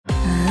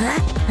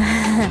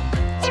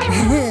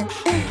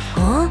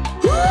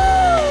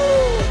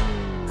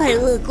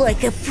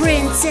like a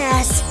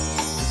princess.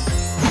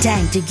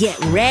 Time to get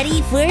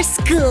ready for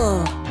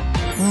school.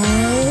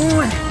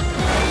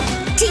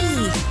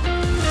 Teeth.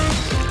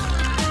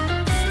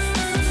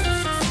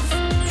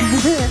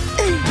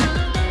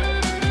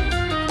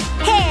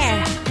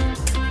 Hair.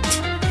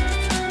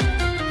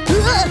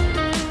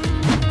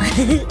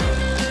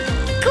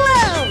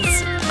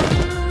 Clothes.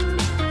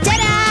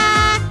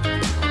 Ta-da!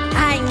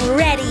 I'm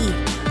ready.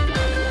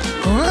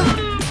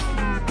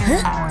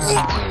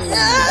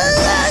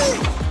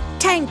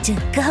 Time to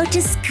go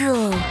to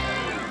school.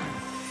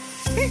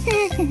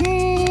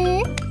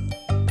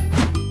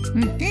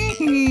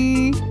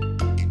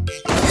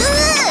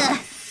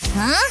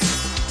 Huh?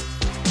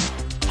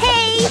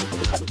 Hey!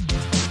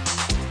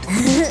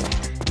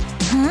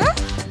 Huh?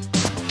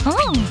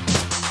 Oh.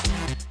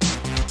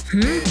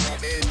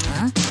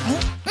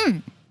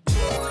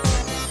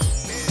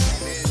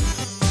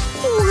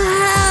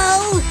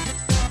 Wow!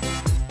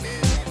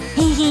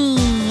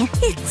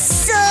 It's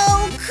so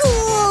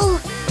cool!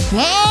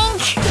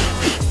 Hank!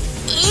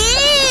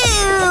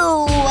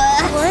 Ew!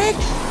 What?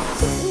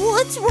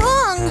 What's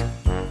wrong?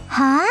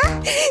 Huh?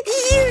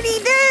 Judy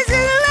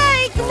doesn't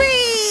like me!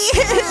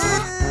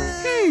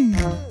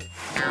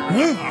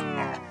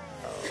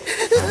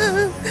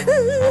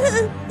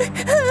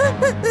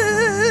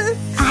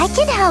 I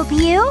can help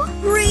you.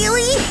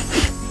 Really?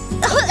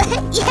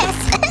 Yes.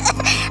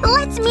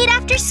 Let's meet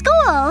after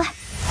school.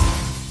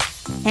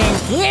 And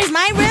here's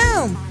my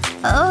room.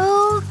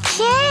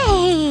 Okay.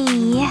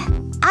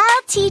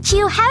 I'll teach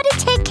you how to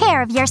take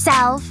care of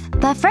yourself.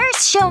 But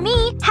first, show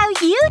me how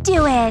you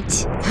do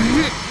it.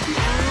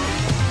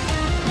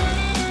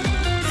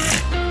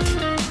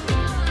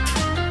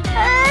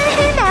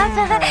 Enough.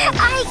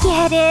 I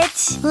get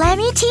it. Let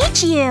me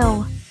teach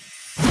you.